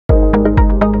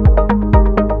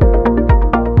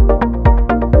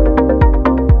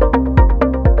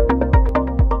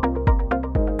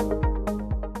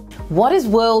What is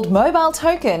World Mobile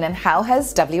Token and how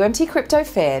has WMT crypto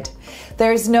fared?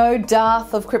 There is no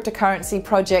dearth of cryptocurrency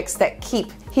projects that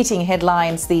keep hitting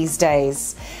headlines these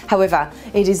days. However,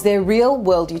 it is their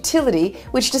real-world utility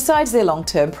which decides their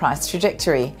long-term price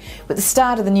trajectory. With the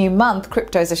start of the new month,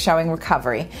 cryptos are showing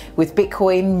recovery, with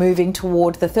Bitcoin moving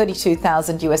toward the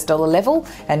 $32,000 level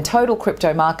and total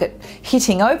crypto market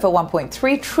hitting over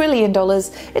 $1.3 trillion.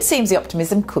 It seems the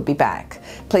optimism could be back.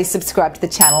 Please subscribe to the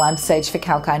channel. I'm Sage for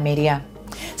Kalkinemedia.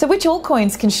 So which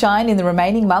altcoins can shine in the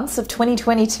remaining months of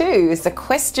 2022 is the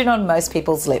question on most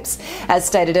people's lips. As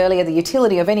stated earlier, the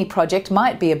utility of any project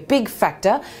might be a big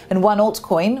factor, and one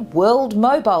altcoin, World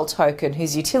Mobile Token,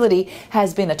 whose utility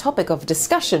has been a topic of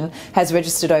discussion, has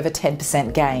registered over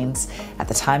 10% gains at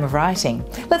the time of writing.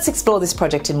 Let's explore this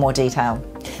project in more detail.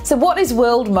 So what is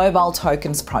World Mobile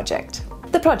Token's project?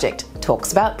 The project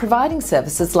talks about providing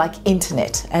services like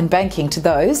internet and banking to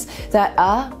those that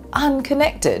are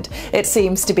unconnected. It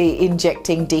seems to be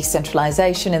injecting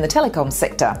decentralization in the telecom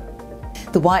sector.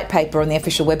 The white paper on the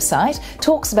official website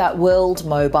talks about World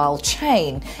Mobile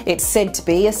Chain. It's said to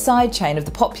be a sidechain of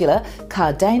the popular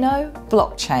Cardano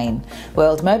blockchain.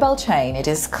 World Mobile Chain, it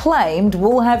is claimed,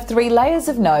 will have 3 layers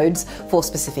of nodes for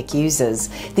specific users.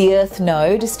 The Earth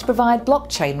node is to provide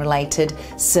blockchain-related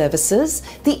services.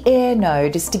 The Air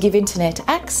node is to give internet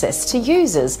access to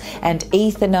users, and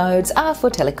Ether nodes are for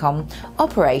telecom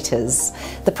operators.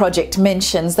 The project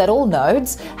mentions that all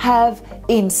nodes have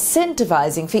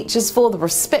incentivizing features for the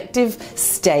respective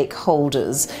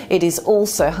stakeholders. It is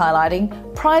also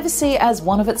highlighting privacy as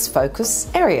one of its focus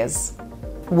areas.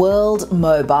 World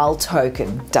Mobile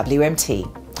Token,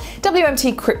 WMT.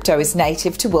 WMT crypto is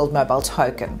native to World Mobile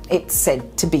Token. It's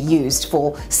said to be used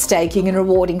for staking and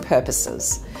rewarding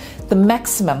purposes. The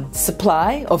maximum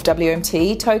supply of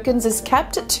WMT tokens is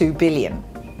capped at 2 billion.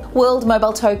 World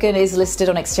Mobile Token is listed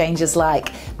on exchanges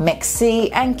like MEXC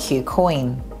and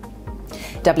KuCoin.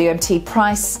 WMT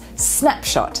price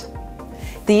snapshot.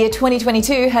 The year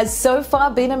 2022 has so far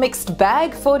been a mixed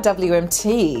bag for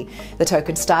WMT. The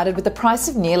token started with a price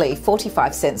of nearly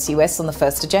 45 cents US on the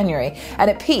 1st of January, and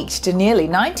it peaked to nearly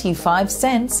 95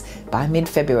 cents by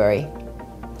mid-February.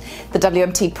 The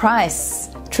WMT price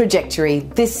trajectory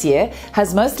this year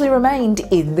has mostly remained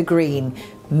in the green.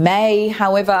 May,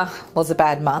 however, was a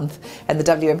bad month, and the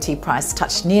WMT price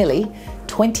touched nearly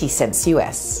 20 cents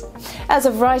US. As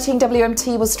of writing,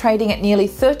 WMT was trading at nearly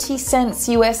 30 cents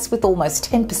US with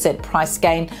almost 10% price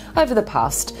gain over the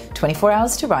past 24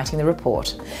 hours to writing the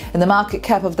report. And the market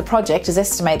cap of the project is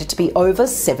estimated to be over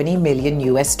 $70 million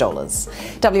US.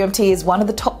 WMT is one of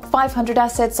the top 500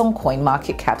 assets on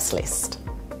CoinMarketCap's list.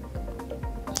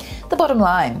 The bottom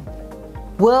line.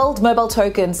 World Mobile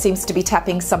Token seems to be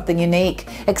tapping something unique,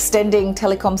 extending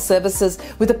telecom services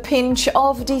with a pinch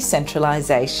of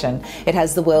decentralization. It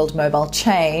has the World Mobile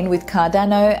Chain with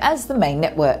Cardano as the main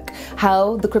network.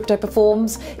 How the crypto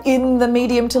performs in the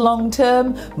medium to long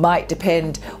term might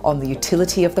depend on the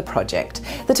utility of the project.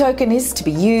 The token is to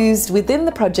be used within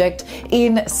the project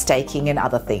in staking and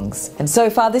other things. And so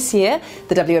far this year,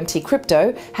 the WMT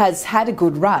crypto has had a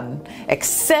good run,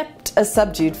 except a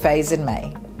subdued phase in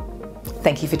May.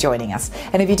 Thank you for joining us.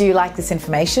 And if you do like this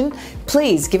information,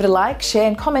 please give it a like, share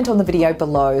and comment on the video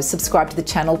below. Subscribe to the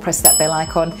channel, press that bell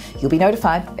icon. You'll be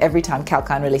notified every time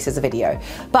Kalkine releases a video.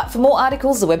 But for more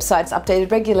articles, the website's updated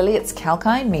regularly. It's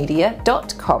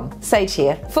kalkinemedia.com. Sage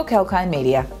here for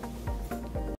Kalkinemedia.